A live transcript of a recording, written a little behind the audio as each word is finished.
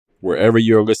Wherever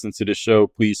you're listening to the show,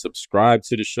 please subscribe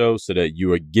to the show so that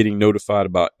you are getting notified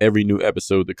about every new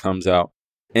episode that comes out,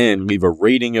 and leave a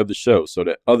rating of the show so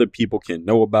that other people can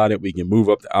know about it. We can move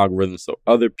up the algorithm so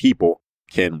other people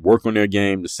can work on their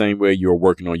game the same way you're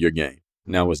working on your game.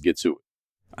 Now let's get to it.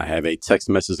 I have a text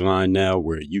message line now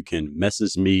where you can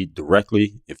message me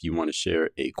directly if you want to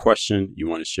share a question, you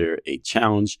want to share a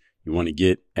challenge, you want to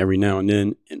get every now and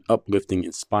then an uplifting,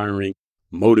 inspiring,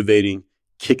 motivating,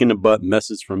 kicking the butt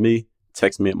message from me.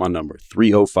 Text me at my number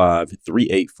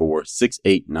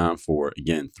 305-384-6894.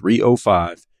 Again,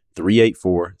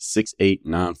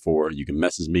 305-384-6894. You can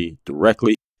message me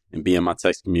directly and be in my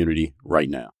text community right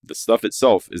now. The stuff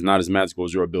itself is not as magical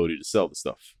as your ability to sell the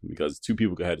stuff, because two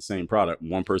people can have the same product.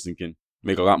 One person can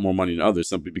make a lot more money than others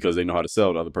simply because they know how to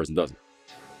sell. The other person doesn't.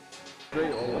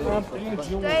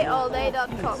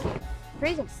 DreAllDay.com.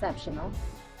 Dre's exceptional.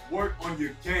 Work on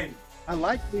your game. I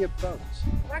like the approach.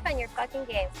 Work on your fucking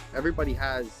game. Everybody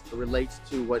relates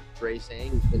to what Dre's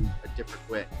saying in a different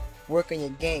way. Work on your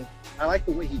game. I like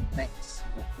the way he thinks.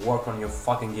 Work on your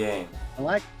fucking game. I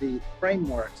like the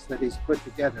frameworks that he's put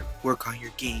together. Work on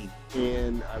your game.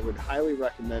 And I would highly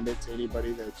recommend it to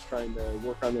anybody that's trying to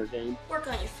work on their game. Work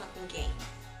on your fucking game.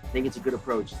 I think it's a good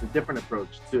approach. It's a different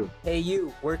approach, too. Hey,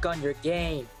 you, work on your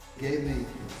game. Gave me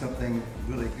something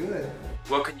really good.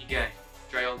 Work on your game.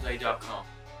 DreAllDay.com.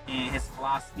 And his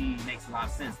philosophy makes a lot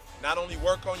of sense. Not only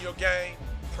work on your game,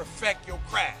 perfect your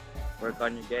craft. Work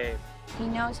on your game. He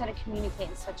knows how to communicate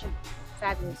in such a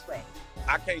fabulous way.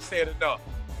 I can't say it enough.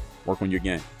 Work on your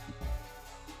game.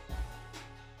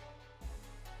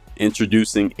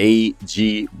 Introducing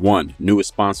AG1, newest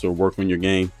sponsor of Work on Your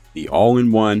Game, the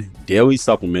all-in-one daily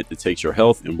supplement that takes your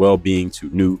health and well-being to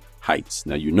new heights.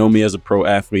 Now, you know me as a pro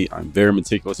athlete. I'm very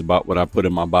meticulous about what I put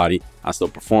in my body. I still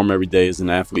perform every day as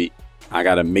an athlete. I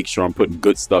got to make sure I'm putting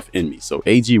good stuff in me. So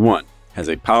AG1 has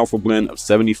a powerful blend of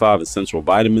 75 essential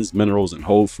vitamins, minerals, and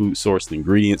whole food sourced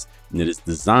ingredients, and it is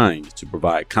designed to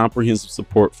provide comprehensive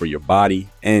support for your body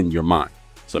and your mind.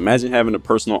 So imagine having a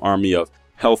personal army of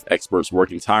health experts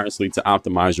working tirelessly to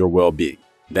optimize your well-being.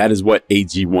 That is what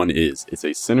AG1 is. It's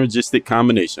a synergistic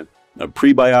combination of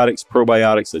prebiotics,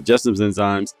 probiotics, digestive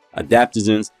enzymes,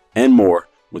 adaptogens, and more,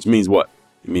 which means what?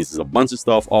 It means there's a bunch of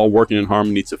stuff all working in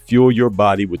harmony to fuel your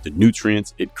body with the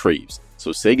nutrients it craves.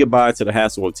 So say goodbye to the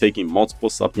hassle of taking multiple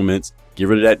supplements, get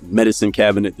rid of that medicine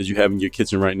cabinet that you have in your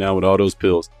kitchen right now with all those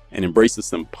pills, and embrace the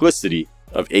simplicity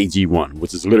of AG1,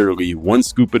 which is literally one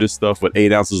scoop of this stuff with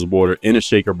 8 ounces of water in a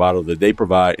shaker bottle that they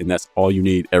provide, and that's all you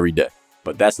need every day.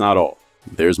 But that's not all.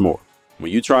 There's more.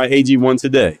 When you try AG1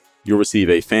 today, you'll receive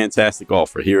a fantastic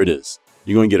offer. Here it is.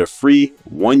 You're going to get a free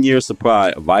 1-year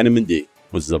supply of vitamin D,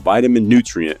 which is a vital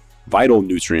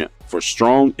nutrient for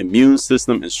strong immune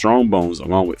system and strong bones,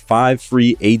 along with 5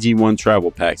 free AG1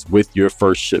 travel packs with your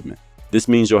first shipment. This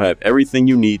means you'll have everything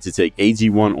you need to take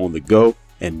AG1 on the go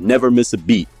and never miss a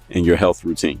beat in your health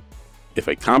routine. If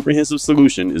a comprehensive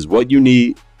solution is what you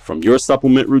need from your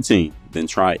supplement routine, then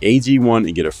try AG1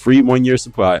 and get a free 1-year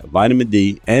supply of vitamin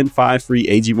D and 5 free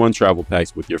AG1 travel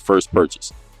packs with your first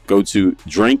purchase. Go to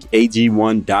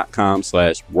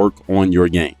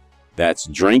drinkag1.com/workonyourgame. That's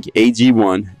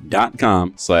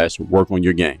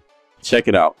drinkag1.com/workonyourgame. Check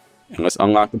it out, and let's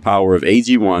unlock the power of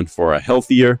AG1 for a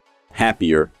healthier,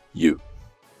 happier you.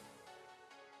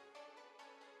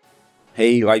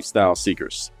 Hey, lifestyle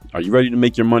seekers, are you ready to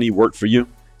make your money work for you?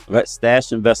 Let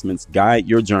Stash Investments guide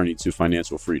your journey to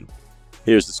financial freedom.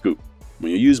 Here's the scoop.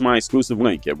 When you use my exclusive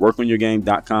link at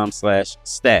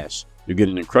workonyourgame.com/stash, you get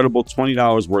an incredible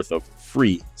 $20 worth of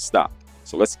free stock.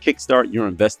 So let's kickstart your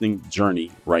investing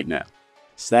journey right now.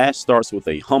 Stash starts with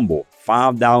a humble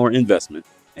 $5 investment,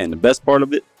 and the best part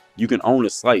of it, you can own a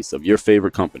slice of your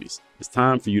favorite companies. It's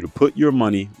time for you to put your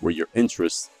money where your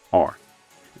interests are.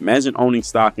 Imagine owning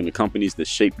stock in the companies that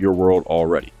shape your world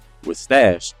already. With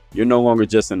Stash, you're no longer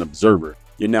just an observer.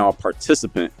 You're now a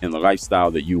participant in the lifestyle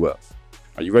that you love.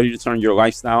 Are you ready to turn your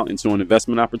lifestyle into an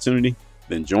investment opportunity?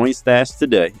 Then join Stash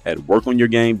today at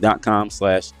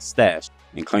workonyourgame.com/stash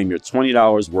and claim your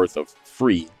 $20 worth of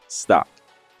free stock.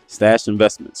 Stash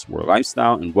Investments, where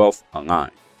lifestyle and wealth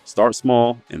align. Start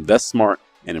small, invest smart,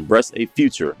 and embrace a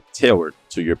future tailored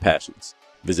to your passions.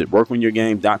 Visit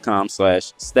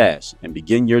workonyourgame.com/stash and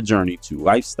begin your journey to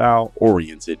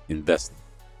lifestyle-oriented investing.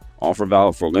 Offer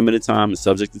valid for a limited time and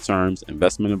subject to terms.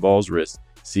 Investment involves risk.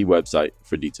 See website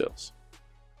for details.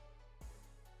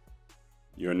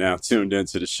 You're now tuned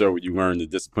into the show where you learn the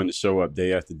discipline to show up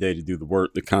day after day, to do the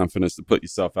work, the confidence to put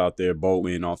yourself out there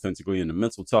boldly and authentically, and the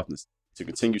mental toughness to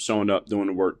continue showing up, doing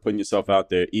the work, putting yourself out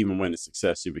there, even when the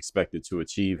success you've expected to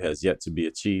achieve has yet to be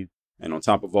achieved. And on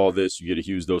top of all this, you get a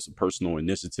huge dose of personal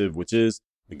initiative, which is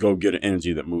the go-getter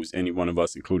energy that moves any one of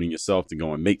us, including yourself, to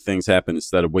go and make things happen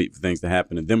instead of wait for things to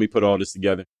happen. And then we put all this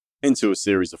together into a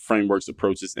series of frameworks,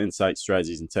 approaches, insights,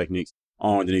 strategies, and techniques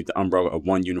all underneath the umbrella of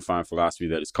one unifying philosophy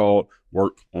that is called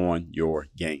Work on Your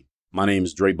Game. My name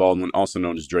is Dre Baldwin, also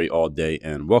known as Dre All Day,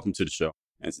 and welcome to the show.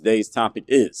 And today's topic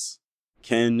is,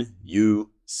 can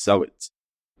you sell it?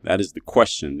 That is the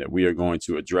question that we are going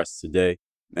to address today.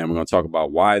 And we're going to talk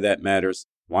about why that matters,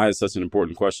 why it's such an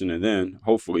important question, and then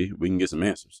hopefully we can get some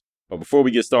answers. But before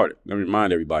we get started, let me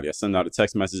remind everybody, I send out a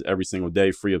text message every single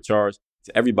day free of charge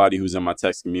to everybody who's in my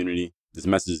text community. This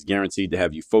message is guaranteed to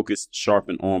have you focused, sharp,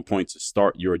 and on point to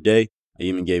start your day. I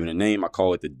even gave it a name. I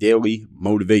call it the Daily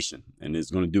Motivation, and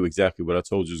it's going to do exactly what I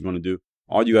told you it's going to do.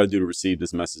 All you got to do to receive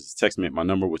this message is text me at my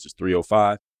number, which is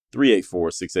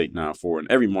 305-384-6894. And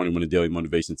every morning when the Daily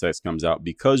Motivation text comes out,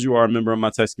 because you are a member of my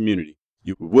text community,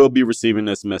 you will be receiving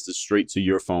this message straight to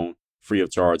your phone free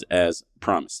of charge as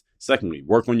promised. Secondly,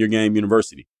 Work on Your Game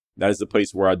University. That is the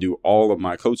place where I do all of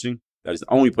my coaching. That is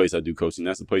the only place I do coaching.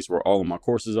 That's the place where all of my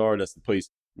courses are. That's the place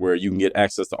where you can get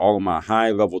access to all of my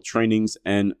high-level trainings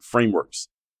and frameworks.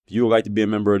 If you would like to be a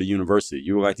member of the university,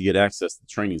 you would like to get access to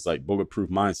trainings like Bulletproof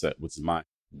Mindset, which is my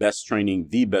best training,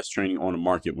 the best training on the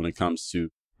market when it comes to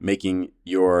making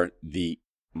the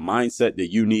mindset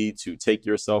that you need to take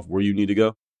yourself where you need to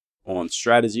go. On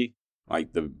strategy,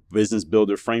 like the Business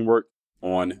Builder framework.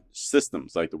 On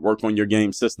systems, like the Work on Your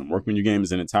Game system. Work on Your Game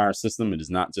is an entire system. It is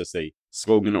not just a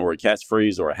slogan or a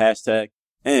catchphrase or a hashtag.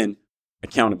 And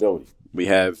accountability. We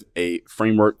have a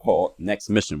framework called Next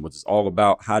Mission, which is all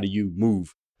about how do you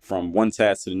move from one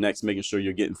task to the next, making sure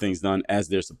you're getting things done as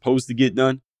they're supposed to get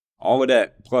done. All of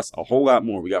that, plus a whole lot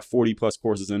more. We got 40 plus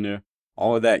courses in there.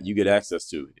 All of that you get access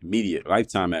to, immediate,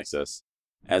 lifetime access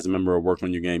as a member of Work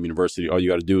on Your Game University. All you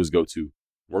got to do is go to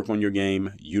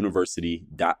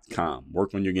workonyourgameuniversity.com.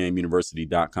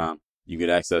 Workonyourgameuniversity.com. You get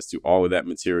access to all of that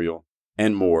material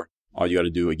and more. All you got to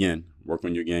do, again,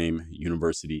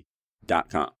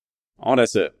 workonyourgameuniversity.com. All that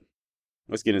said,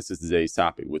 let's get into today's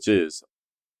topic, which is,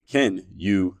 can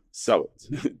you sell it?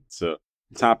 It's a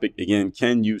topic, again,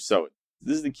 can you sell it?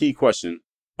 This is the key question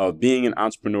of being an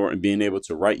entrepreneur and being able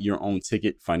to write your own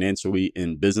ticket financially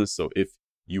in business. So if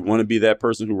you want to be that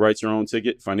person who writes your own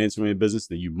ticket financially in business,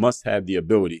 then you must have the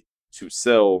ability to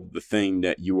sell the thing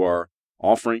that you are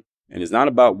offering. And it's not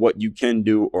about what you can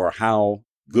do or how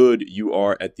good you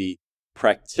are at the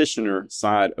practitioner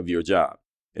side of your job.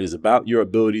 It is about your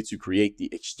ability to create the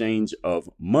exchange of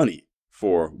money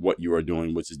for what you are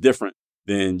doing, which is different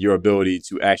than your ability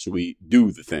to actually do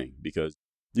the thing. Because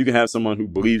you can have someone who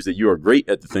believes that you are great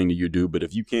at the thing that you do, but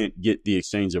if you can't get the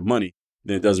exchange of money,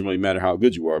 then it doesn't really matter how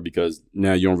good you are, because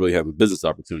now you don't really have a business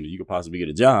opportunity. You could possibly get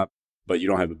a job, but you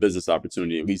don't have a business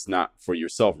opportunity, at least not for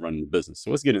yourself running the business. So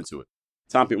let's get into it.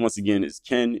 Topic once again is,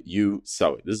 can you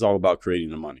sell it? This is all about creating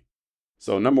the money.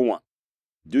 So number one,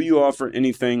 do you offer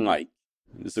anything like,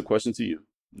 this is a question to you,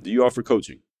 do you offer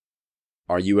coaching?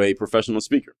 Are you a professional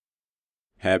speaker?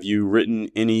 Have you written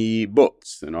any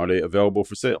books, and are they available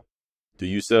for sale? Do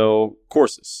you sell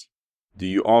courses? Do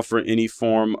you offer any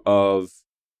form of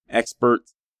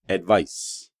expert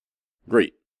advice?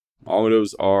 Great. All of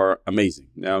those are amazing.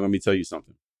 Now, let me tell you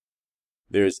something.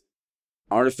 There's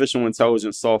artificial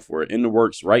intelligence software in the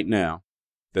works right now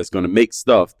that's going to make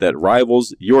stuff that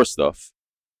rivals your stuff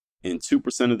in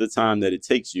 2% of the time that it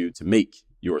takes you to make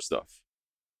your stuff.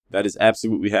 That is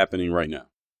absolutely happening right now.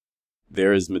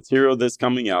 There is material that's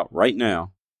coming out right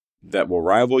now that will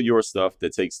rival your stuff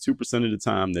that takes 2% of the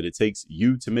time that it takes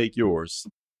you to make yours.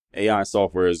 AI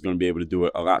software is going to be able to do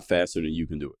it a lot faster than you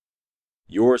can do it.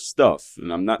 Your stuff,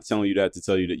 and I'm not telling you that to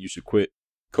tell you that you should quit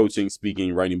coaching,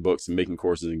 speaking, writing books, and making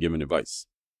courses and giving advice.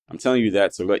 I'm telling you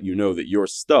that to let you know that your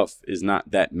stuff is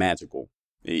not that magical.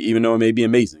 Even though it may be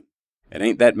amazing, it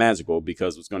ain't that magical,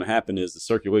 because what's going to happen is the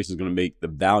circulation is going to make the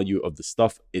value of the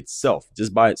stuff itself,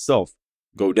 just by itself,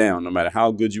 go down, no matter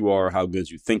how good you are or how good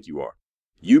you think you are.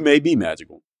 You may be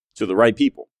magical to the right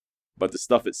people, but the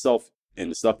stuff itself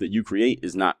and the stuff that you create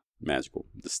is not magical.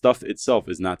 The stuff itself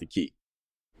is not the key,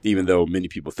 even though many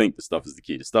people think the stuff is the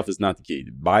key. The stuff is not the key.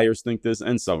 Buyers think this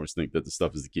and sellers think that the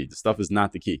stuff is the key. The stuff is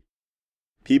not the key.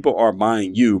 People are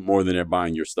buying you more than they're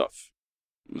buying your stuff.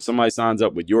 When somebody signs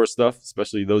up with your stuff,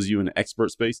 especially those of you in the expert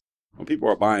space, what people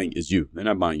are buying is you. They're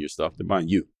not buying your stuff. They're buying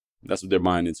you. That's what they're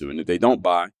buying into. And if they don't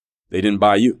buy, they didn't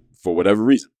buy you for whatever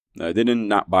reason. They didn't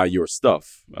not buy your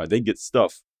stuff. They get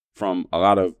stuff from a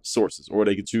lot of sources, or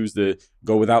they could choose to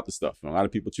go without the stuff. And a lot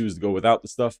of people choose to go without the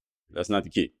stuff. That's not the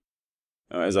key.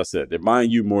 As I said, they're buying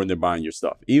you more than they're buying your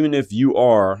stuff. Even if you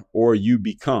are or you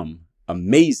become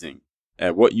amazing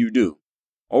at what you do,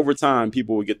 over time,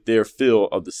 people will get their fill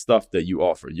of the stuff that you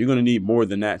offer. You're going to need more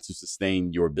than that to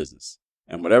sustain your business.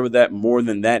 And whatever that more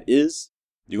than that is,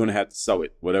 you're going to have to sell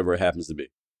it, whatever it happens to be.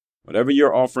 Whatever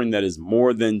you're offering that is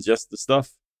more than just the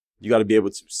stuff, you got to be able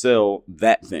to sell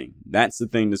that thing. That's the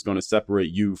thing that's going to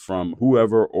separate you from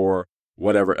whoever or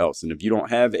whatever else. And if you don't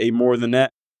have a more than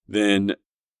that, then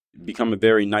become a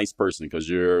very nice person, because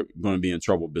you're going to be in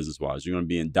trouble business-wise. You're going to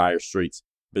be in dire straits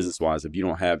business-wise if you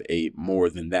don't have a more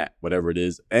than that, whatever it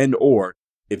is, and or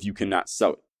if you cannot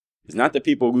sell it. It's not that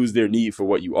people lose their need for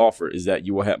what you offer, is that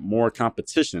you will have more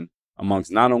competition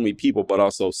amongst not only people, but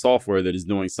also software that is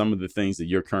doing some of the things that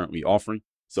you're currently offering.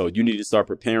 So you need to start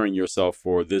preparing yourself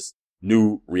for this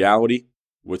new reality,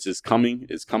 which is coming.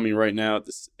 It's coming right now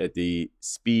at the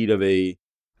speed of a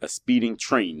speeding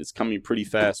train. It's coming pretty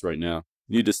fast right now.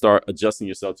 You need to start adjusting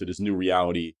yourself to this new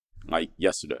reality like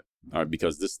yesterday, all right?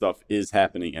 Because this stuff is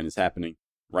happening, and it's happening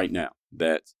right now.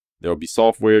 That there'll be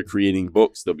software creating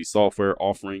books. There'll be software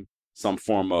offering some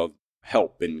form of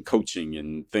help and coaching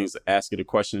and things that ask it a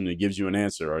question and it gives you an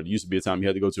answer. Or it used to be a time you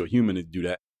had to go to a human to do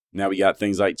that. Now we got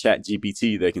things like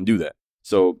ChatGPT that can do that.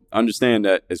 So understand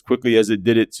that as quickly as it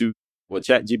did it to what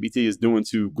ChatGPT is doing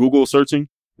to Google searching,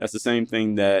 that's the same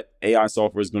thing that AI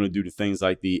software is going to do to things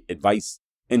like the advice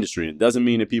industry. And it doesn't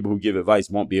mean that people who give advice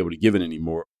won't be able to give it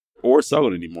anymore or sell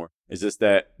it anymore. It's just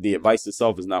that the advice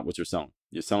itself is not what you're selling.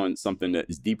 You're selling something that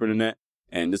is deeper than that.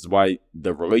 And this is why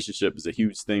the relationship is a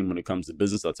huge thing when it comes to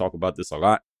business. I talk about this a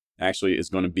lot. Actually, it's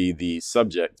going to be the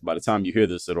subject. By the time you hear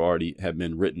this, it'll already have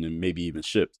been written and maybe even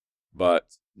shipped.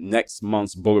 But next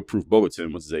month's Bulletproof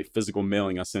Bulletin, which is a physical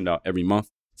mailing I send out every month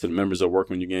to the members of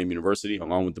Work on Your Game University,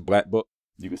 along with the Black Book.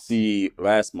 You can see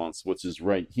last month's, which is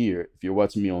right here. If you're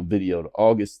watching me on video, the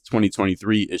August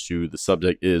 2023 issue, the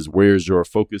subject is Where's Your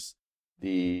Focus?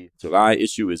 The July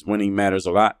issue is Winning Matters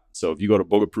a Lot. So if you go to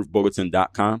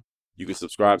bulletproofbulletin.com, you can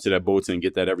subscribe to that bulletin and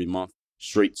get that every month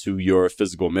straight to your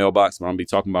physical mailbox. But I'm going to be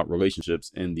talking about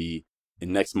relationships in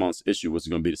next month's issue, which is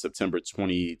going to be the September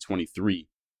 2023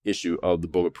 issue of the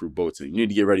Bulletproof Bulletin. You need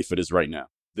to get ready for this right now.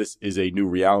 This is a new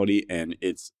reality, and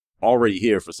it's already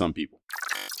here for some people.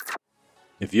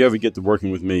 If you ever get to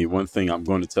working with me, one thing I'm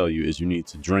going to tell you is you need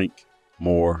to drink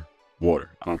more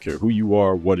water. I don't care who you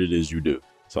are, what it is you do.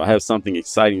 So I have something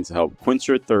exciting to help quench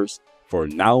your thirst for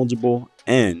knowledgeable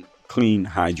and clean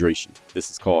hydration. This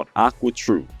is called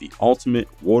AquaTrue, the ultimate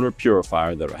water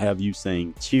purifier that will have you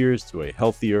saying cheers to a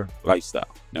healthier lifestyle.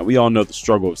 Now, we all know the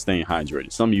struggle of staying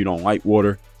hydrated. Some of you don't like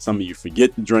water. Some of you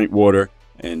forget to drink water.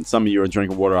 And some of you are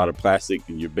drinking water out of plastic,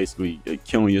 and you're basically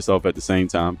killing yourself at the same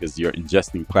time because you're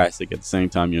ingesting plastic at the same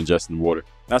time you're ingesting water.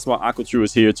 That's why AquaTrue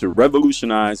is here to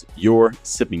revolutionize your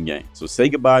sipping game. So say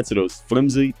goodbye to those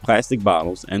flimsy plastic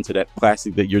bottles and to that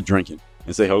plastic that you're drinking,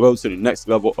 and say hello to the next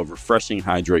level of refreshing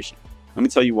hydration. Let me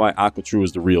tell you why AquaTrue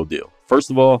is the real deal.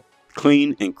 First of all,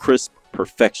 clean and crisp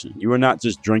perfection. You are not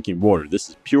just drinking water. This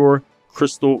is pure,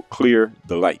 crystal clear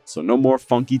delight. So no more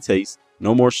funky taste,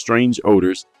 no more strange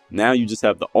odors. Now you just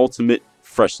have the ultimate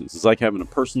freshness. It's like having a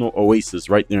personal oasis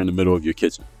right there in the middle of your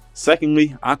kitchen.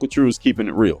 Secondly, AquaTrue is keeping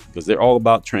it real because they're all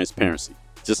about transparency,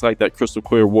 just like that crystal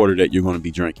clear water that you're going to be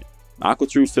drinking.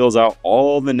 AquaTrue fills out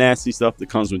all the nasty stuff that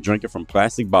comes with drinking from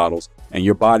plastic bottles, and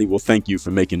your body will thank you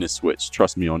for making this switch.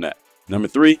 Trust me on that. Number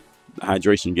 3, the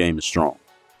hydration game is strong.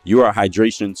 You are a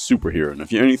hydration superhero. And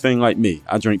if you're anything like me,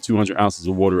 I drink 200 ounces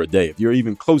of water a day. If you're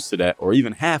even close to that or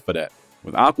even half of that,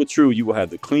 with AquaTrue, you will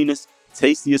have the cleanest,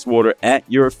 tastiest water at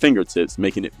your fingertips,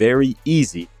 making it very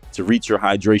easy to reach your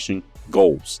hydration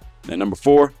goals. And number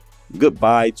 4,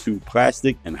 goodbye to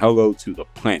plastic and hello to the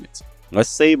planet. Let's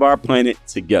save our planet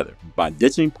together. By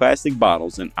ditching plastic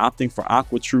bottles and opting for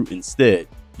AquaTrue instead,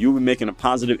 you'll be making a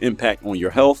positive impact on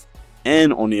your health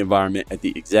and on the environment at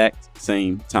the exact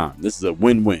same time. This is a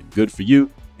win-win. Good for you,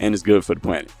 and it's good for the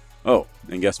planet. Oh,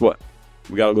 and guess what?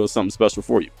 We got a little something special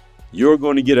for you. You're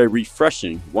going to get a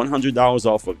refreshing $100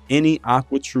 off of any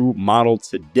AquaTrue model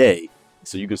today,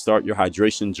 so you can start your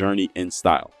hydration journey in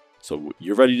style. So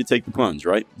you're ready to take the plunge,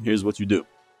 right? Here's what you do.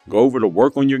 Go over to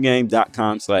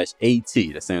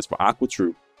workonyourgame.com/AT. That stands for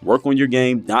AquaTrue.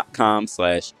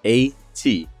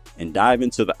 Workonyourgame.com/AT and dive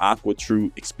into the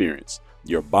AquaTrue experience.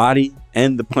 Your body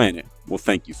and the planet will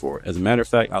thank you for it. As a matter of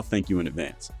fact, I'll thank you in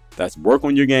advance. That's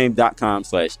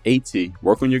workonyourgame.com/AT.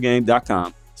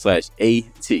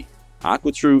 Workonyourgame.com/AT.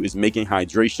 AquaTrue is making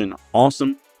hydration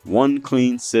awesome, one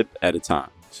clean sip at a time.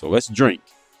 So let's drink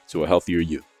to a healthier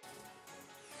you.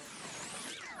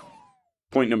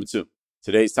 Point number 2.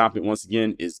 Today's topic, once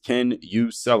again, is can you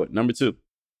sell it? Number 2,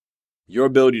 your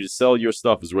ability to sell your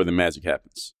stuff is where the magic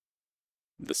happens.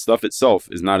 The stuff itself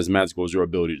is not as magical as your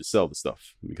ability to sell the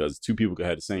stuff, because 2 people can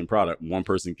have the same product. One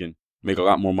person can make a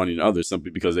lot more money than others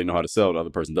simply because they know how to sell, the other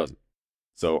person doesn't.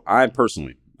 So I have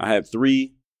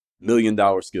 $3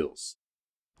 million skills.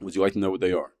 Would you like to know what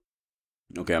they are?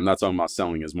 Okay, I'm not talking about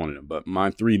selling as one of them, but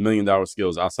my $3 million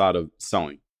skills outside of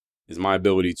selling is my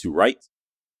ability to write,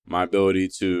 my ability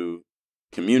to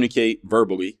communicate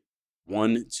verbally,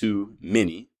 one to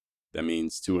many. That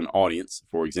means to an audience.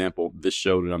 For example, this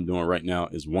show that I'm doing right now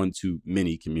is one to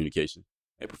many communication.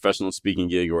 A professional speaking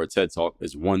gig or a TED Talk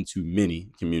is one to many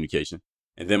communication.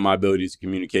 And then my ability to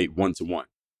communicate one to one.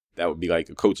 That would be like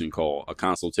a coaching call, a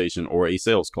consultation, or a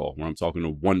sales call where I'm talking to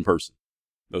one person.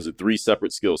 Those are 3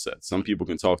 separate skill sets. Some people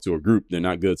can talk to a group. They're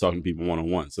not good at talking to people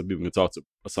one-on-one. Some people can talk to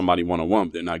somebody one-on-one,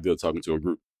 but they're not good at talking to a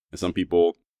group. And some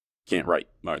people can't write.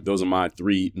 All right, those are my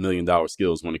 $3 million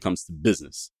skills when it comes to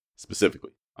business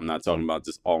specifically. I'm not talking about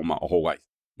just all my whole life.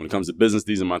 When it comes to business,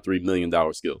 these are my $3 million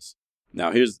skills.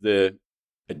 Now, here's the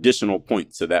additional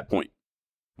point to that point.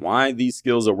 Why these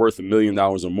skills are worth $1 million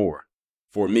or more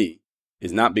for me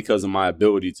is not because of my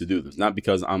ability to do this, not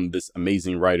because I'm this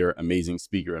amazing writer, amazing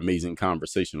speaker, amazing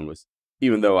conversationalist,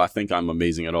 even though I think I'm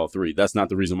amazing at all 3. That's not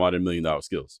the reason why they're $1 million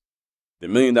skills. They're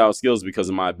 $1 million skills is because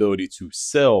of my ability to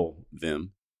sell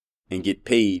them and get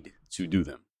paid to do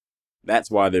them. That's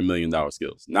why they're $1 million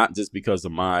skills, not just because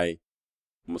of my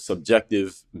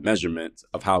subjective measurement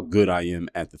of how good I am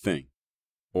at the thing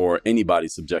or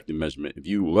anybody's subjective measurement. If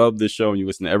you love this show and you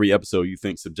listen to every episode, you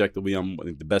think subjectively I'm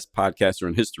the best podcaster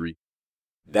in history,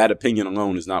 that opinion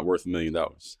alone is not worth $1 million.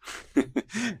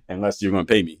 Unless you're going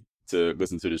to pay me to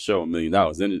listen to the show $1 million,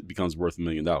 then it becomes worth $1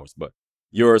 million. But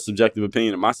your subjective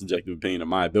opinion and my subjective opinion and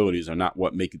my abilities are not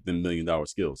what make them $1 million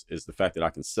skills. It's the fact that I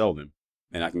can sell them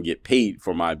and I can get paid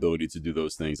for my ability to do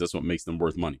those things. That's what makes them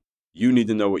worth money. You need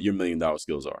to know what your $1 million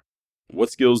skills are.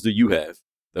 What skills do you have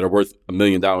that are worth $1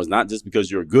 million, not just because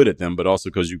you're good at them, but also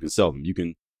because you can sell them. You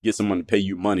can get someone to pay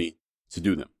you money to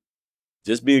do them.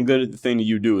 Just being good at the thing that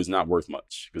you do is not worth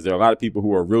much because there are a lot of people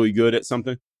who are really good at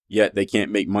something, yet they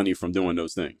can't make money from doing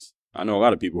those things. I know a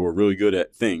lot of people who are really good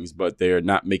at things, but they're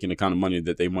not making the kind of money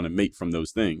that they want to make from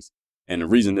those things. And the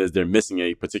reason is they're missing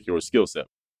a particular skill set,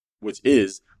 which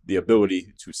is the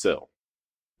ability to sell.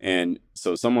 And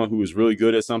so someone who is really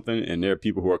good at something, and there are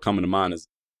people who are coming to mind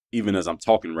even as I'm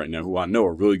talking right now, who I know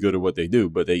are really good at what they do,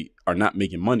 but they are not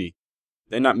making money.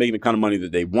 They're not making the kind of money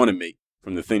that they want to make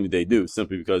from the thing that they do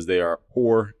simply because they are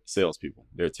poor salespeople.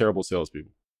 They're terrible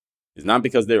salespeople. It's not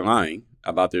because they're lying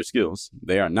about their skills.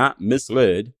 They are not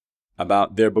misled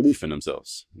about their belief in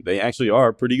themselves. They actually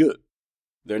are pretty good.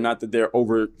 They're not that they're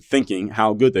overthinking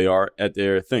how good they are at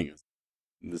their things.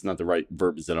 That's not the right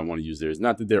verbiage that I want to use there. It's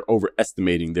not that they're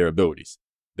overestimating their abilities.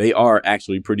 They are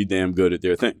actually pretty damn good at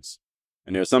their things.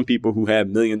 And there are some people who have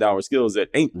 $1 million skills that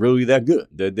ain't really that good,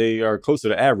 that they are closer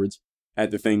to average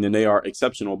at the thing than they are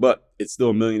exceptional, but it's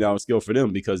still $1 million skill for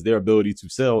them because their ability to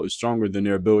sell is stronger than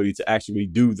their ability to actually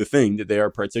do the thing that they are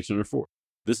a practitioner for.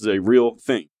 This is a real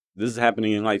thing. This is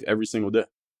happening in life every single day.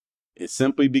 It's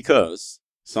simply because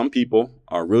some people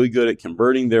are really good at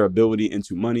converting their ability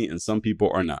into money and some people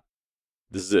are not.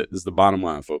 This is it. This is the bottom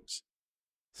line, folks.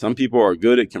 Some people are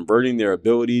good at converting their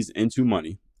abilities into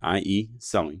money, i.e.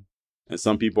 selling. And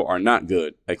some people are not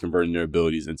good at converting their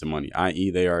abilities into money,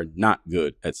 i.e. they are not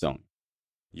good at selling.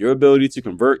 Your ability to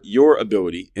convert your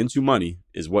ability into money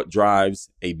is what drives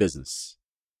a business.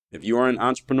 If you are an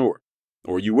entrepreneur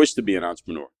or you wish to be an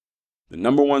entrepreneur, the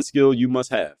number one skill you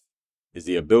must have is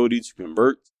the ability to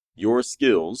convert your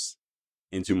skills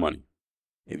into money.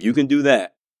 If you can do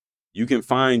that, you can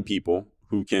find people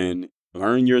who can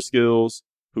learn your skills,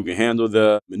 who can handle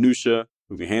the minutia,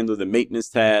 who can handle the maintenance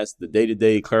tasks, the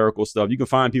day-to-day clerical stuff. You can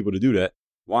find people to do that.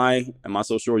 Why am I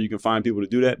so sure you can find people to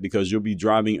do that? Because you'll be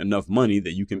driving enough money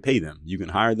that you can pay them. You can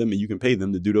hire them and you can pay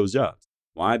them to do those jobs.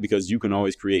 Why? Because you can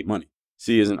always create money.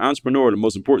 See, as an entrepreneur, the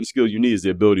most important skill you need is the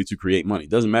ability to create money.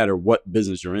 It doesn't matter what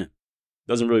business you're in. It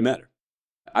doesn't really matter.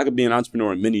 I could be an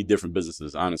entrepreneur in many different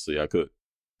businesses. Honestly, I could.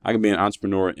 I could be an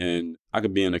entrepreneur I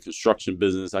could be in a construction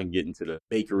business. I can get into the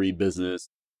bakery business.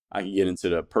 I can get into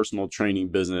the personal training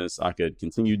business. I could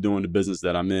continue doing the business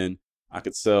that I'm in. I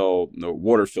could sell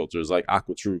water filters like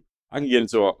AquaTrue. I can get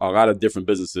into a lot of different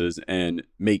businesses and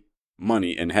make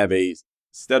money and have a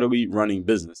steadily running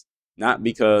business. Not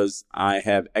because I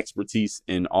have expertise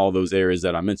in all those areas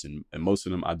that I mentioned. And most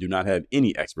of them, I do not have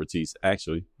any expertise,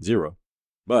 actually, zero.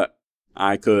 But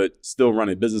I could still run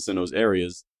a business in those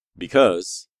areas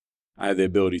because I have the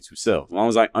ability to sell. As long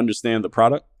as I understand the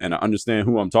product and I understand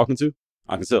who I'm talking to,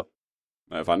 I can sell.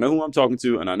 If I know who I'm talking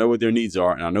to and I know what their needs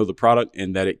are and I know the product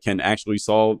and that it can actually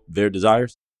solve their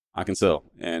desires, I can sell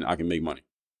and I can make money.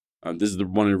 This is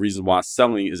one of the reasons why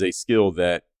selling is a skill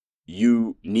that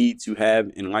you need to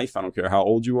have in life, I don't care how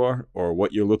old you are or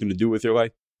what you're looking to do with your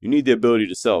life, you need the ability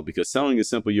to sell, because selling is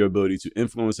simply your ability to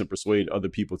influence and persuade other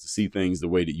people to see things the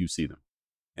way that you see them,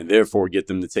 and therefore get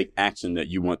them to take action that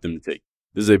you want them to take.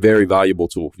 This is a very valuable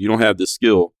tool. If you don't have this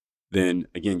skill, then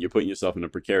again, you're putting yourself in a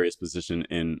precarious position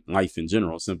in life in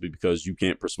general, simply because you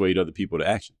can't persuade other people to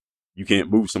action. You can't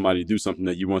move somebody to do something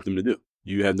that you want them to do.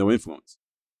 You have no influence.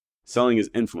 Selling is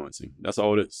influencing. That's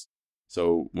all it is.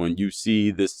 So when you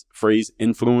see this phrase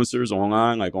influencers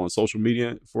online, like on social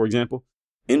media, for example,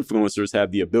 influencers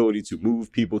have the ability to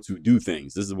move people to do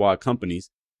things. This is why companies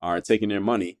are taking their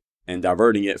money and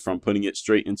diverting it from putting it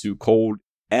straight into cold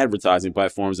advertising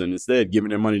platforms and instead giving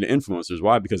their money to influencers.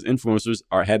 Why? Because influencers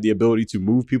have the ability to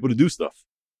move people to do stuff.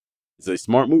 It's a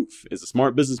smart move. It's a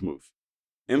smart business move.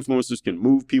 Influencers can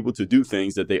move people to do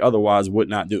things that they otherwise would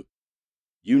not do.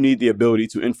 You need the ability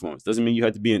to influence. Doesn't mean you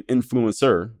have to be an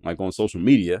influencer like on social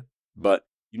media, but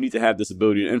you need to have this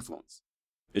ability to influence.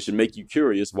 It should make you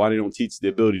curious why they don't teach the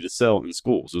ability to sell in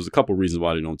schools. There's a couple reasons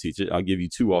why they don't teach it. I'll give you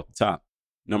two off the top.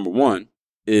 Number one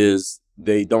is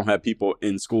they don't have people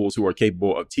in schools who are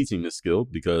capable of teaching this skill,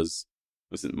 because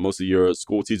listen, most of your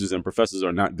school teachers and professors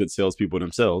are not good salespeople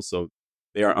themselves, so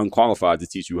they are unqualified to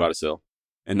teach you how to sell.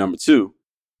 And number two,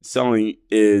 selling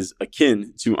is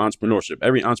akin to entrepreneurship.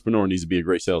 Every entrepreneur needs to be a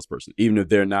great salesperson, even if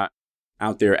they're not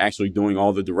out there actually doing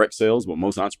all the direct sales, what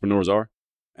most entrepreneurs are.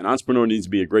 An entrepreneur needs to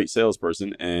be a great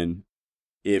salesperson. And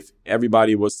if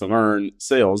everybody was to learn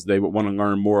sales, they would want to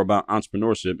learn more about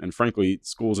entrepreneurship. And frankly,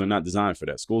 schools are not designed for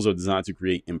that. Schools are designed to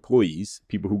create employees,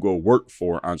 people who go work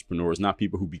for entrepreneurs, not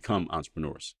people who become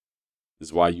entrepreneurs. This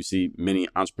is why you see many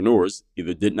entrepreneurs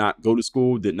either did not go to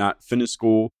school, did not finish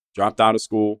school, dropped out of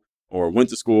school, or went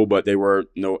to school, but they were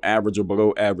average or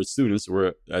below average students,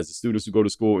 whereas the students who go to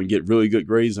school and get really good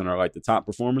grades and are like the top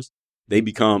performers, they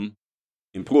become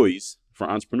employees for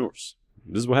entrepreneurs.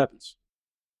 This is what happens.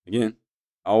 Again,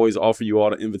 I always offer you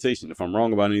all the invitation. If I'm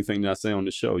wrong about anything that I say on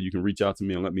the show, you can reach out to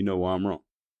me and let me know why I'm wrong.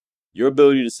 Your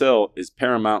ability to sell is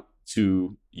paramount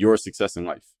to your success in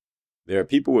life. There are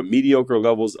people with mediocre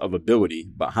levels of ability,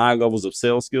 but high levels of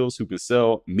sales skills who can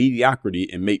sell mediocrity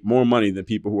and make more money than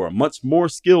people who are much more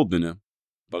skilled than them,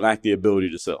 but lack the ability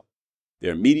to sell.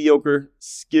 There are mediocre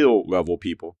skill level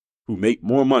people who make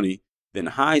more money than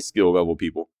high skill level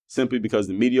people, simply because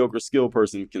the mediocre skill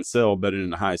person can sell better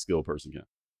than the high skill person can.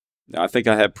 Now, I think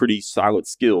I have pretty solid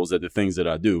skills at the things that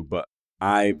I do, but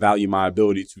I value my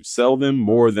ability to sell them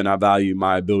more than I value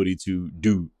my ability to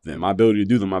do them. My ability to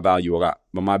do them, I value a lot,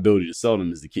 but my ability to sell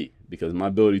them is the key, because my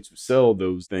ability to sell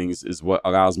those things is what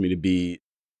allows me to be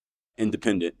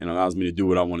independent and allows me to do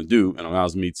what I want to do and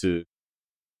allows me to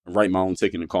write my own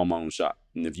ticket and call my own shot.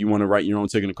 And if you want to write your own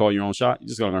ticket and call your own shot, you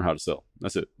just got to learn how to sell.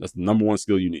 That's it. That's the number one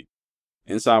skill you need.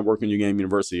 Inside Work on Your Game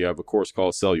University, I have a course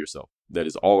called Sell Yourself that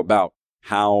is all about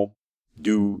how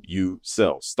do you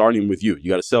sell, starting with you. You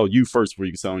got to sell you first before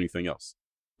you can sell anything else.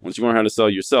 Once you learn how to sell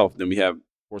yourself, then we have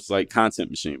courses like Content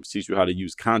Machine, which teach you how to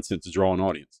use content to draw an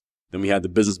audience. Then we have the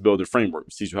Business Builder Framework,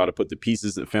 which teach you how to put the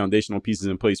pieces, the foundational pieces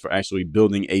in place for actually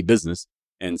building a business.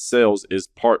 And sales is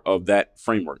part of that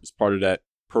framework. It's part of that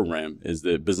program is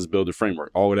the Business Builder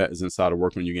Framework. All of that is inside of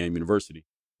Work on Your Game University.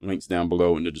 Links down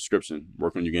below in the description,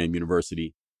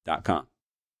 workonyourgameuniversity.com.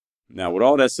 Now, with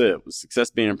all that said, with success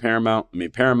being paramount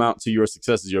to your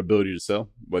success is your ability to sell,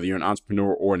 whether you're an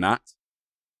entrepreneur or not.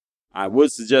 I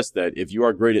would suggest that if you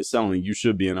are great at selling, you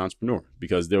should be an entrepreneur,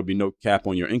 because there'll be no cap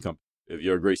on your income. If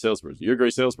you're a great salesperson,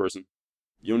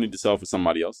 you don't need to sell for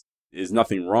somebody else. There's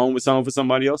nothing wrong with selling for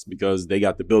somebody else because they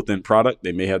got the built-in product.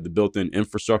 They may have the built-in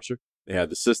infrastructure. They have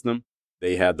the system.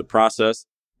 They have the process,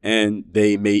 and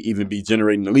they may even be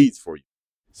generating the leads for you.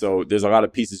 So there's a lot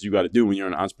of pieces you got to do when you're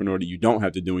an entrepreneur that you don't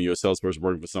have to do when you're a salesperson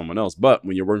working for someone else. But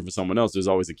when you're working for someone else, there's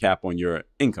always a cap on your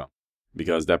income,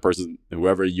 because that person,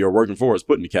 whoever you're working for, is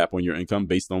putting the cap on your income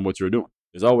based on what you're doing.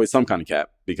 There's always some kind of cap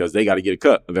because they got to get a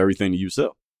cut of everything that you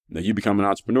sell. Now, you become an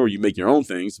entrepreneur, you make your own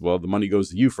things. Well, the money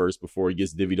goes to you first before it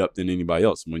gets divvied up to anybody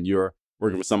else. When you're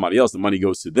working for somebody else, the money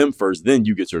goes to them first, then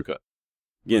you get your cut.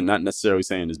 Again, not necessarily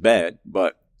saying it's bad,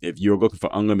 but if you're looking for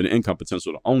unlimited income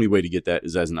potential, the only way to get that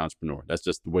is as an entrepreneur. That's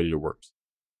just the way that it works.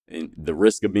 And the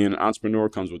risk of being an entrepreneur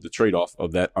comes with the trade-off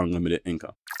of that unlimited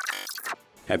income.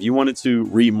 Have you wanted to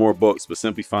read more books, but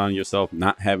simply find yourself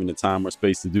not having the time or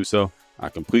space to do so? I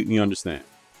completely understand.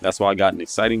 That's why I got an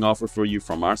exciting offer for you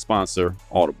from our sponsor,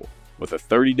 Audible. With a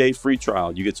 30-day free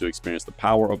trial, you get to experience the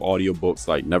power of audiobooks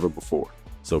like never before.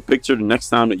 So picture the next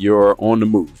time that you're on the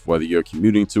move, whether you're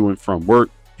commuting to and from work,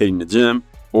 hitting the gym,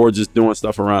 or just doing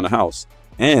stuff around the house.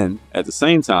 And at the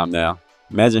same time now,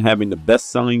 imagine having the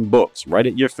best-selling books right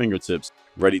at your fingertips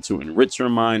ready to enrich your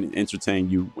mind and entertain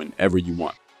you whenever you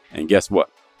want. And guess what?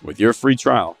 With your free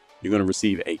trial, you're going to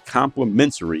receive a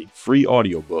complimentary free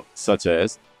audiobook such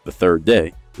as The Third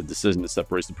Day, The Decision That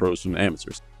Separates the Pros from the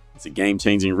Amateurs. It's a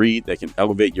game-changing read that can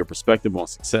elevate your perspective on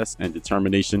success and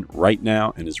determination right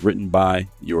now and is written by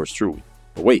yours truly.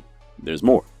 But wait, there's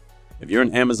more. If you're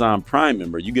an Amazon Prime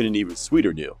member, you get an even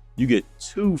sweeter deal. You get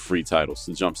 2 free titles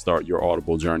to jumpstart your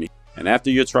Audible journey. And after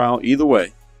your trial, either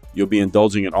way, you'll be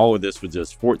indulging in all of this for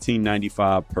just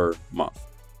 $14.95 per month.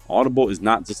 Audible is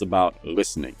not just about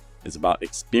listening. It's about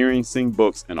experiencing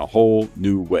books in a whole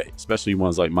new way, especially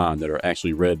ones like mine that are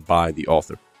actually read by the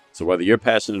author. So whether you're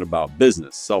passionate about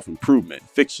business, self-improvement,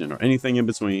 fiction, or anything in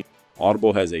between,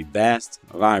 Audible has a vast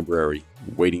library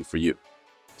waiting for you.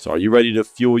 So are you ready to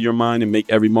fuel your mind and make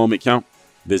every moment count?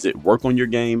 Visit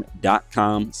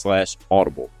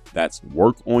workonyourgame.com/audible. That's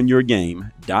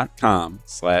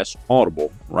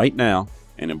workonyourgame.com/audible right now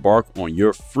and embark on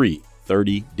your free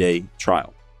 30-day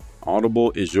trial.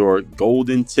 Audible is your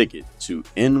golden ticket to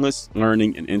endless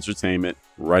learning and entertainment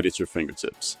right at your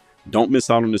fingertips. Don't miss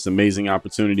out on this amazing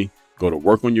opportunity. Go to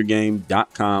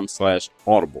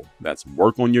workonyourgame.com/audible. That's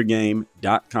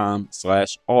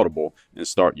workonyourgame.com/audible and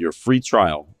start your free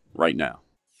trial right now.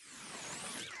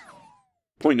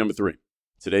 Point number 3.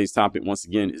 Today's topic, once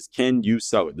again, is can you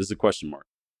sell it? This is a question mark.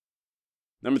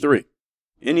 Number 3.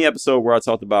 In the episode where I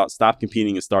talked about stop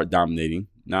competing and start dominating,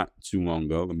 not too long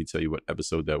ago, let me tell you what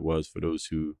episode that was for those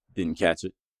who didn't catch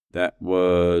it. That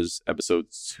was episode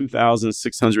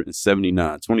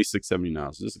 2679, so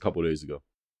just a couple of days ago.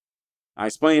 I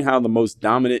explained how the most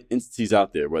dominant entities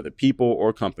out there, whether people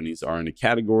or companies, are in a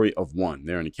category of one.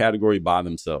 They're in a category by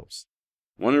themselves.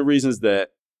 One of the reasons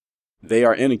that they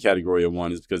are in a category of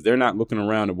one is because they're not looking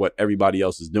around at what everybody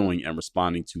else is doing and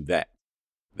responding to that.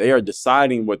 They are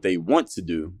deciding what they want to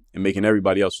do and making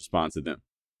everybody else respond to them.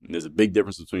 And there's a big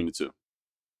difference between the two.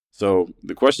 So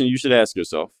the question you should ask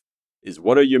yourself is,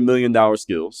 what are your $1 million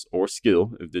skills, or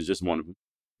skill, if there's just one of them?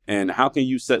 And how can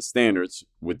you set standards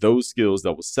with those skills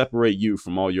that will separate you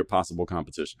from all your possible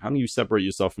competition? How can you separate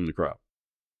yourself from the crowd?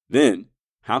 Then,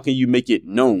 how can you make it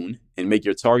known and make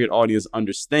your target audience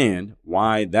understand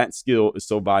why that skill is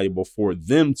so valuable for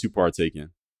them to partake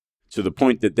in, to the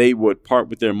point that they would part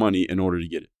with their money in order to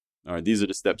get it? All right, these are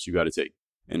the steps you got to take.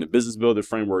 In the Business Builder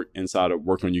framework inside of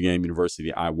Work on Your Game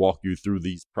University, I walk you through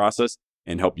these process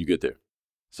and help you get there.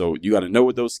 So you got to know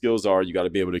what those skills are. You got to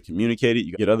be able to communicate it.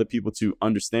 You get other people to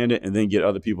understand it and then get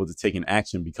other people to take an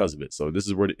action because of it. So this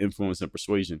is where the influence and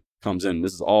persuasion comes in.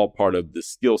 This is all part of the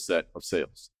skill set of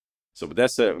sales. So with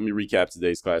that said, let me recap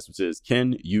today's class, which is,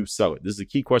 can you sell it? This is a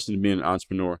key question to being an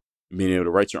entrepreneur and being able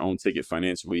to write your own ticket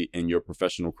financially in your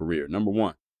professional career. Number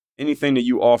 1, anything that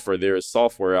you offer, there is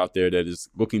software out there that is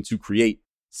looking to create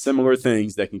similar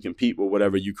things that can compete with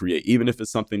whatever you create. Even if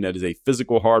it's something that is a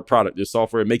physical hard product, there's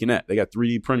software making that. They got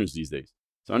 3D printers these days.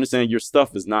 So understand your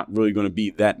stuff is not really going to be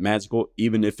that magical.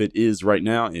 Even if it is right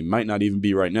now, it might not even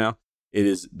be right now. It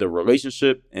is the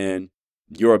relationship and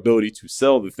your ability to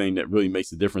sell the thing that really makes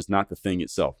the difference, not the thing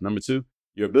itself. Number 2,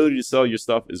 your ability to sell your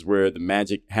stuff is where the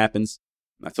magic happens.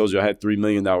 I told you I had $3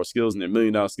 million skills, and they're $1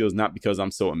 million skills not because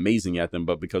I'm so amazing at them,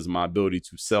 but because of my ability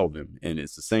to sell them. And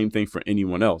it's the same thing for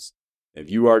anyone else. If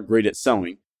you are great at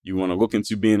selling, you want to look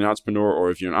into being an entrepreneur,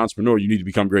 or if you're an entrepreneur, you need to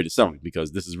become great at selling,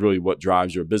 because this is really what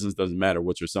drives your business. Doesn't matter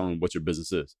what you're selling, what your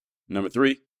business is. Number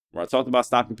 3, where I talked about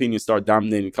stop competing and start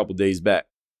dominating a couple days back.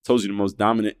 I told you the most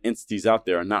dominant entities out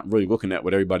there are not really looking at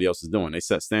what everybody else is doing. They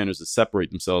set standards to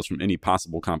separate themselves from any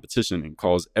possible competition and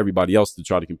cause everybody else to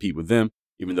try to compete with them,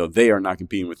 even though they are not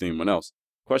competing with anyone else.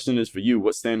 Question is for you,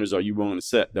 what standards are you willing to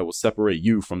set that will separate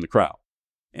you from the crowd?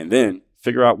 And then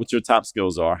figure out what your top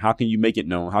skills are. How can you make it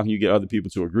known? How can you get other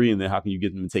people to agree? And then how can you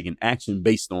get them to take an action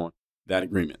based on that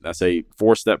agreement? That's a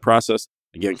 4-step process,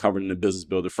 again, covered in the Business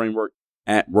Builder framework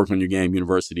at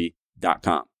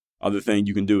workonyourgameuniversity.com. Other thing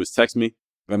you can do is text me.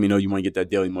 Let me know you want to get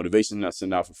that daily motivation that I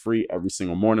send out for free every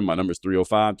single morning. My number is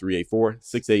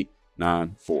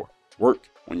 305-384-6894. Work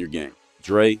on your game.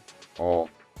 Dre all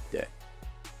day.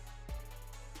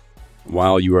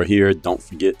 While you are here, don't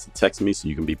forget to text me so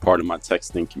you can be part of my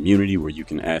texting community where you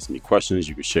can ask me questions.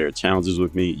 You can share challenges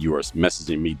with me. You are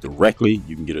messaging me directly.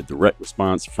 You can get a direct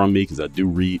response from me because I do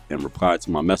read and reply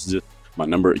to my messages. My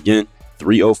number again,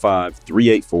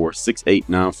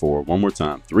 305-384-6894. One more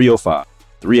time,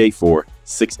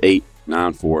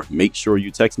 305-384-6894. Make sure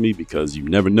you text me because you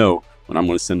never know when I'm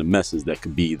going to send a message that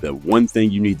could be the one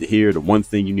thing you need to hear, the one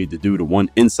thing you need to do, the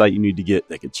one insight you need to get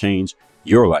that could change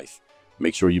your life.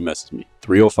 Make sure you message me,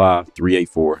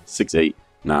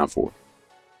 305-384-6894.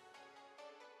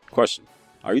 Question: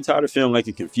 are you tired of feeling like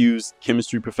a confused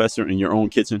chemistry professor in your own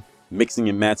kitchen? mixing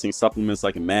and matching supplements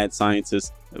like a mad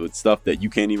scientist with stuff that you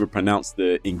can't even pronounce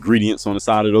the ingredients on the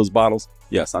side of those bottles?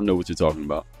 Yes, I know what you're talking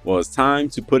about. Well, it's time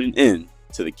to put an end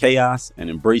to the chaos and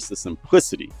embrace the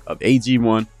simplicity of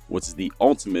AG1, which is the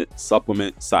ultimate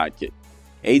supplement sidekick.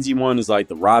 AG1 is like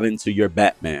the Robin to your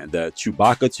Batman, the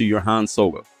Chewbacca to your Han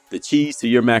Solo, the cheese to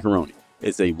your macaroni.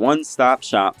 It's a one-stop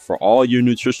shop for all your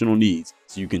nutritional needs,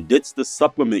 so you can ditch the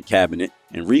supplement cabinet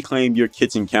and reclaim your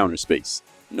kitchen counter space.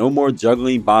 No more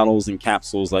juggling bottles and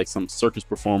capsules like some circus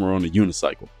performer on a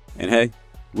unicycle. And hey,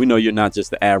 we know you're not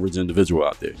just the average individual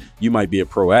out there. You might be a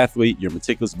pro athlete, you're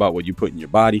meticulous about what you put in your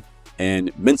body,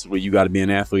 and mentally you got to be an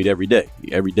athlete every day.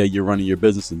 Every day you're running your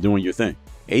business and doing your thing.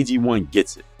 AG1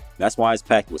 gets it. That's why it's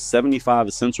packed with 75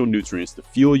 essential nutrients to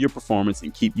fuel your performance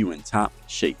and keep you in top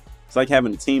shape. It's like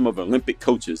having a team of Olympic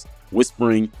coaches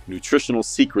whispering nutritional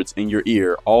secrets in your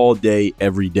ear all day,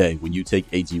 every day when you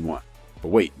take AG1. But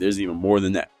wait, there's even more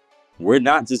than that. We're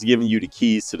not just giving you the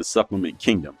keys to the supplement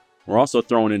kingdom. We're also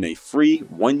throwing in a free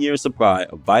 1-year supply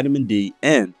of vitamin D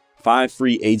and 5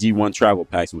 free AG1 travel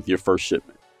packs with your first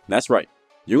shipment. That's right.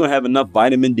 You're going to have enough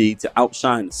vitamin D to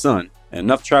outshine the sun and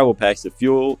enough travel packs to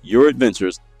fuel your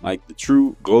adventures like the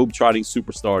true globe-trotting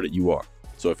superstar that you are.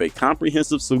 So if a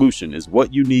comprehensive solution is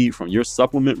what you need from your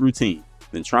supplement routine,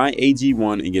 then try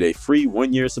AG1 and get a free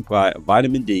 1-year supply of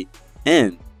vitamin D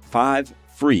and 5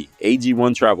 free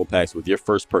AG1 travel packs with your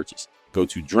first purchase. Go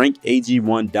to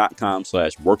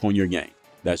drinkag1.com/workonyourgame.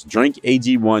 That's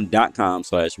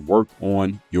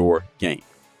drinkag1.com/workonyourgame.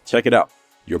 Check it out.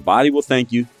 Your body will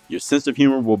thank you. Your sense of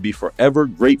humor will be forever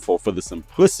grateful for the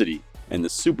simplicity and the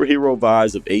superhero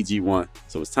vibes of AG1.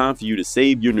 So it's time for you to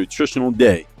save your nutritional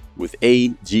day with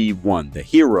AG1, the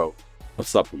hero of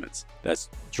supplements. That's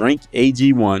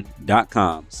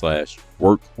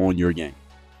drinkag1.com/workonyourgame.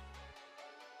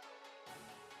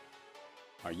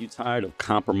 Are you tired of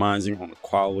compromising on the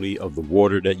quality of the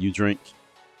water that you drink?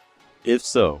 If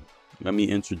so, let me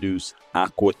introduce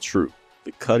AquaTrue,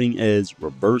 the cutting-edge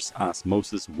reverse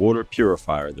osmosis water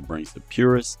purifier that brings the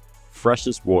purest,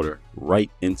 freshest water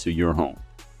right into your home.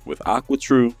 With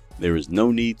AquaTrue, there is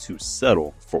no need to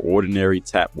settle for ordinary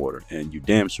tap water, and you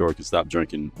damn sure can stop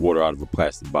drinking water out of a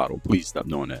plastic bottle. Please stop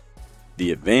doing that.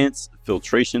 The advanced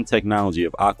filtration technology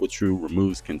of AquaTrue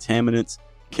removes contaminants,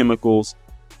 chemicals,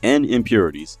 and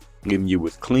impurities, leaving you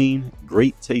with clean,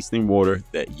 great-tasting water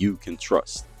that you can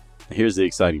trust. And here's the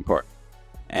exciting part.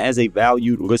 As a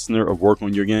valued listener of Work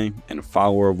on Your Game and a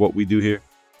follower of what we do here,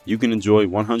 you can enjoy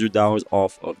 $100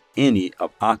 off of any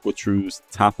of AquaTrue's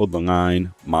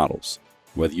top-of-the-line models.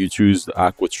 Whether you choose the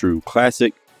AquaTrue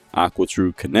Classic,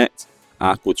 AquaTrue Connect,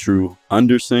 AquaTrue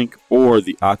Undersink, or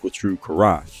the AquaTrue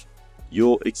Carafe,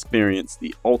 you'll experience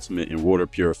the ultimate in water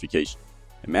purification.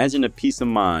 Imagine the peace of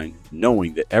mind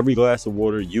knowing that every glass of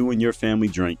water you and your family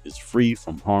drink is free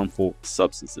from harmful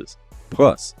substances.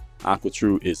 Plus,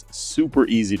 AquaTrue is super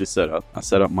easy to set up. I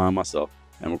set up mine myself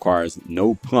and requires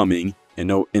no plumbing and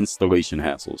no installation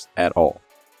hassles at all.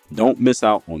 Don't miss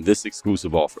out on this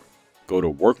exclusive offer. Go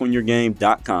to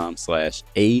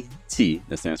workonyourgame.com/AT,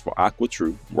 that stands for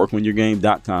AquaTrue,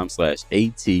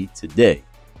 workonyourgame.com/AT today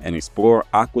and explore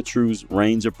AquaTrue's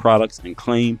range of products and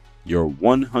claim your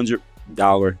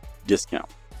 $100 discount.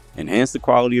 Enhance the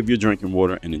quality of your drinking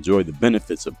water and enjoy the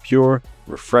benefits of pure,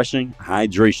 refreshing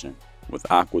hydration with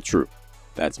AquaTrue.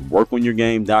 That's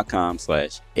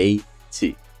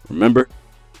workonyourgame.com/AT. Remember,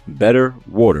 better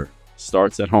water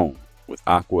starts at home with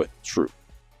AquaTrue.